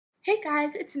Hey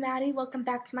guys, it's Maddie. Welcome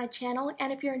back to my channel,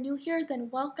 and if you're new here,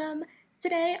 then welcome.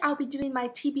 Today I'll be doing my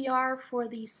TBR for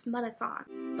the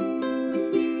SMUT-A-THON.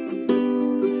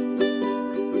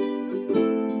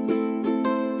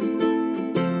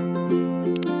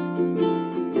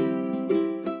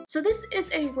 So this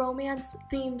is a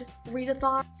romance-themed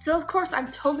readathon, so of course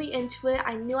I'm totally into it.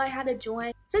 I knew I had to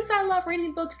join. Since I love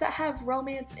reading books that have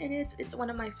romance in it, it's one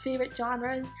of my favorite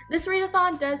genres. This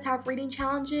readathon does have reading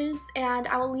challenges, and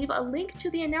I will leave a link to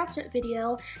the announcement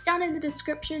video down in the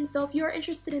description, so if you're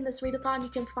interested in this readathon, you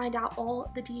can find out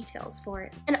all the details for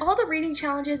it. And all the reading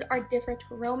challenges are different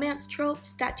romance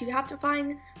tropes that you have to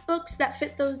find books that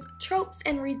fit those tropes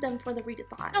and read them for the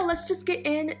readathon. So let's just get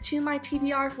into my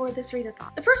TBR for this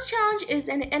readathon. The first challenge is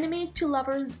an enemies to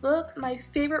lovers book, my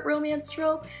favorite romance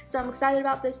trope, so I'm excited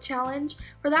about this challenge.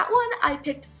 For that one, I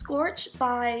picked Scorched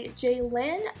by J.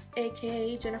 Lynn,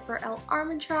 aka Jennifer L.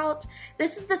 Armentrout.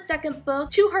 This is the second book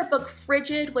to her book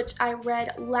Frigid, which I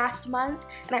read last month,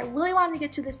 and I really wanted to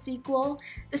get to the sequel.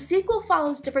 The sequel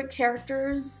follows different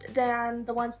characters than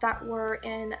the ones that were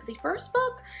in the first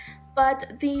book,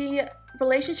 but the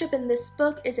relationship in this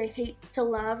book is a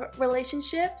hate-to-love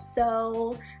relationship,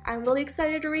 so I'm really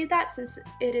excited to read that since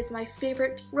it is my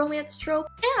favorite romance trope,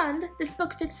 and this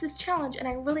book fits this challenge and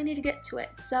I really need to get to it,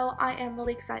 so I am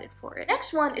really excited for it.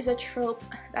 Next one is a trope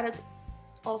that is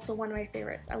also one of my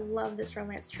favorites. I love this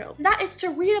romance trope. And that is to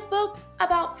read a book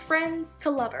about friends to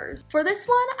lovers. For this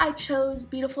one, I chose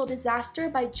Beautiful Disaster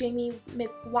by Jamie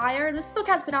McGuire. This book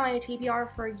has been on my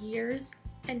TBR for years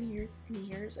and years and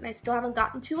years, and I still haven't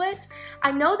gotten to it.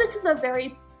 I know this is a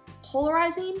very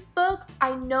polarizing book.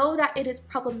 I know that it is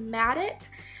problematic,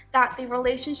 that the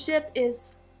relationship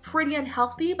is pretty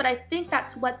unhealthy, but I think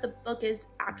that's what the book is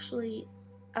actually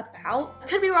about. I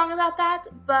could be wrong about that,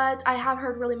 but I have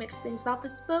heard really mixed things about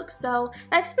this book, so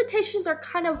my expectations are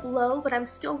kind of low, but I'm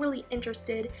still really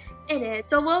interested in it.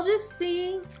 So we'll just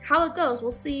see how it goes.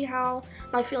 We'll see how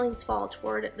my feelings fall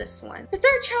toward this one. The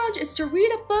third challenge is to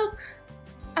read a book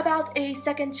about a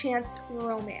second chance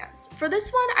romance. For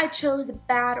this one, I chose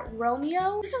Bad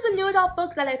Romeo. This is a new adult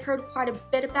book that I've heard quite a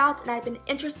bit about and I've been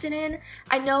interested in.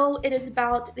 I know it is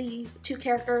about these two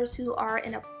characters who are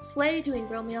in a play doing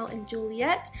Romeo and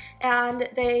Juliet, and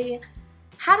they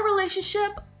had a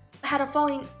relationship, had a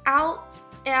falling out,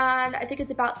 and I think it's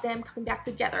about them coming back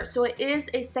together. So it is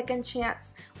a second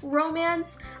chance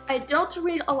romance. I don't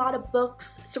read a lot of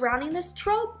books surrounding this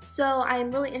trope, so I'm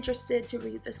really interested to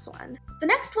read this one. The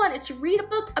next one is to read a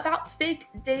book about fake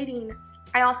dating.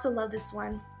 I also love this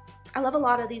one. I love a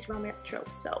lot of these romance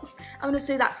tropes, so I'm gonna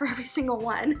say that for every single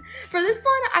one. For this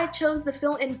one, I chose The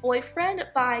Fill-In Boyfriend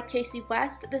by Casey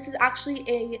West. This is actually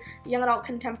a young adult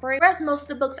contemporary, whereas most of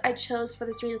the books I chose for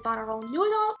this readathon are all new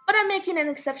adult, but I'm making an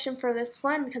exception for this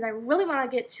one because I really want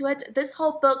to get to it. This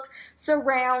whole book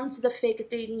surrounds the fake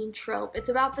dating trope. It's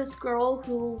about this girl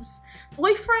whose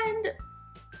boyfriend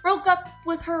broke up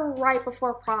with her right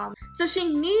before prom. So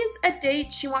she needs a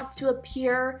date. She wants to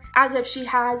appear as if she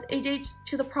has a date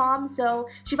to the prom. So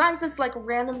she finds this like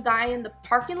random guy in the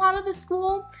parking lot of the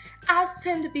school, asks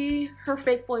him to be her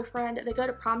fake boyfriend. They go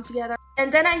to prom together.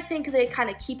 And then I think they kind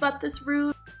of keep up this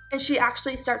ruse, and she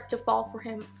actually starts to fall for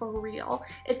him for real.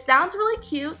 It sounds really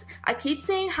cute. I keep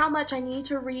saying how much I need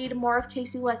to read more of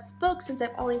Casey West's books since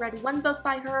I've only read one book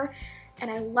by her, and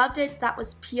I loved it. That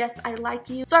was P.S. I Like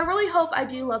You. So I really hope I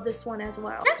do love this one as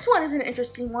well. Next one is an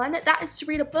interesting one. That is to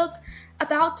read a book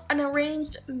about an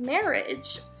arranged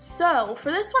marriage. So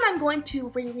for this one, I'm going to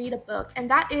reread a book, and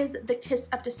that is The Kiss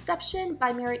of Deception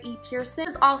by Mary E. Pearson.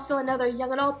 This is also another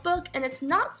young adult book, and it's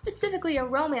not specifically a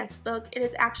romance book. It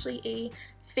is actually a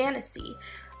fantasy.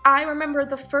 I remember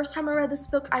the first time I read this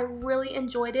book, I really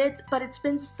enjoyed it, but it's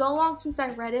been so long since I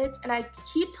read it, and I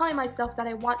keep telling myself that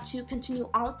I want to continue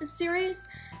on with the series,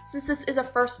 since this is a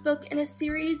first book in a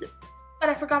series, but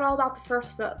I forgot all about the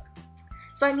first book.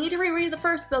 So I need to reread the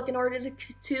first book in order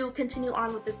to continue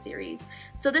on with the series.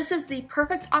 So this is the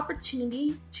perfect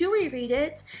opportunity to reread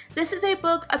it. This is a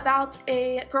book about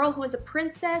a girl who is a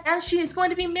princess, and she is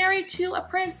going to be married to a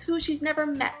prince who she's never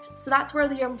met. So that's where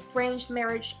the arranged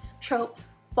marriage trope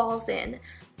falls in.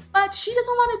 But she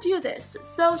doesn't want to do this,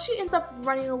 so she ends up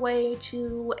running away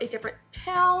to a different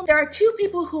town. There are two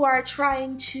people who are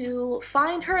trying to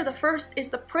find her. The first is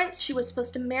the prince she was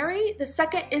supposed to marry. The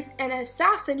second is an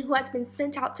assassin who has been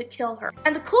sent out to kill her.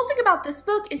 And the cool thing about this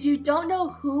book is you don't know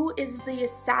who is the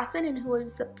assassin and who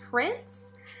is the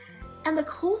prince. And the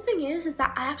cool thing is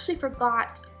that I actually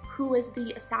forgot who is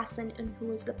the assassin and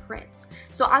who is the prince.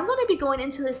 So I'm going to be going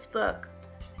into this book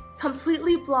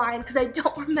completely blind because I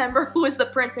don't remember who was the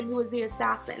prince and who was the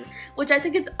assassin, which I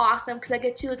think is awesome because I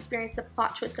get to experience the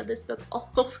plot twist of this book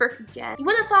all over again. You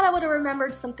would have thought I would have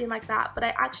remembered something like that, but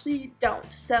I actually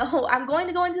don't. So I'm going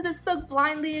to go into this book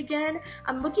blindly again.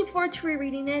 I'm looking forward to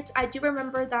rereading it. I do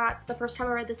remember that the first time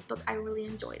I read this book, I really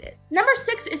enjoyed it. Number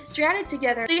 6 is Stranded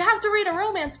Together. So you have to read a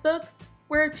romance book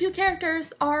where two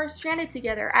characters are stranded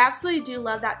together. I absolutely do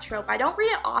love that trope. I don't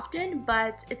read it often,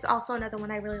 but it's also another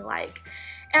one I really like.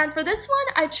 And for this one,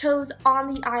 I chose On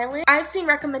the Island. I've seen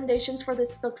recommendations for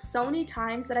this book so many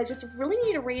times that I just really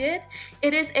need to read it.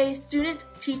 It is a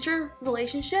student-teacher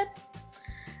relationship.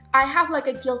 I have like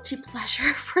a guilty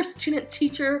pleasure for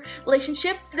student-teacher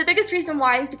relationships. The biggest reason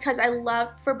why is because I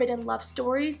love forbidden love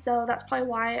stories, so that's probably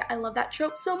why I love that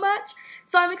trope so much.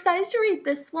 So I'm excited to read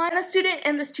this one. And a student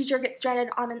and this teacher get stranded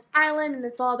on an island, and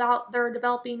it's all about their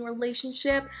developing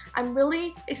relationship. I'm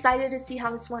really excited to see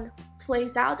how this one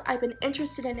plays out. I've been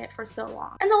interested in it for so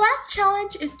long. And the last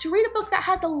challenge is to read a book that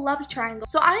has a love triangle.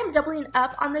 So I am doubling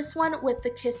up on this one with The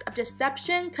Kiss of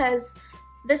Deception because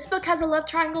this book has a love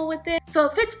triangle with it, so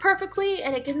it fits perfectly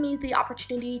and it gives me the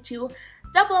opportunity to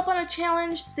double up on a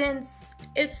challenge since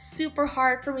it's super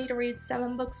hard for me to read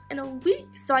 7 books in a week,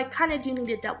 so I kind of do need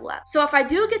to double up. So if I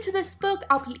do get to this book,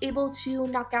 I'll be able to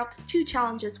knock out 2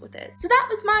 challenges with it. So that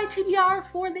was my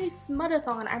TBR for the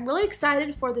SMUT-A-THON. I'm really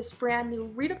excited for this brand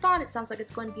new readathon. It sounds like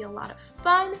it's going to be a lot of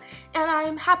fun, and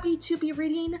I'm happy to be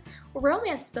reading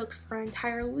romance books for an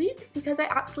entire week because I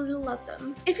absolutely love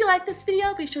them. If you like this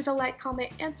video, be sure to like,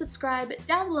 comment, and subscribe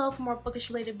down below for more bookish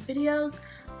related videos.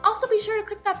 Also be sure to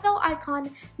click that bell icon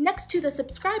next to the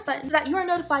subscribe button so that you are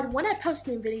notified when I post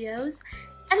new videos.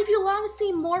 And if you want to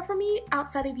see more from me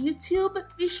outside of YouTube,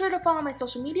 be sure to follow my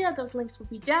social media. Those links will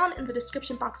be down in the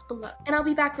description box below. And I'll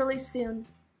be back really soon.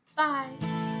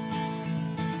 Bye!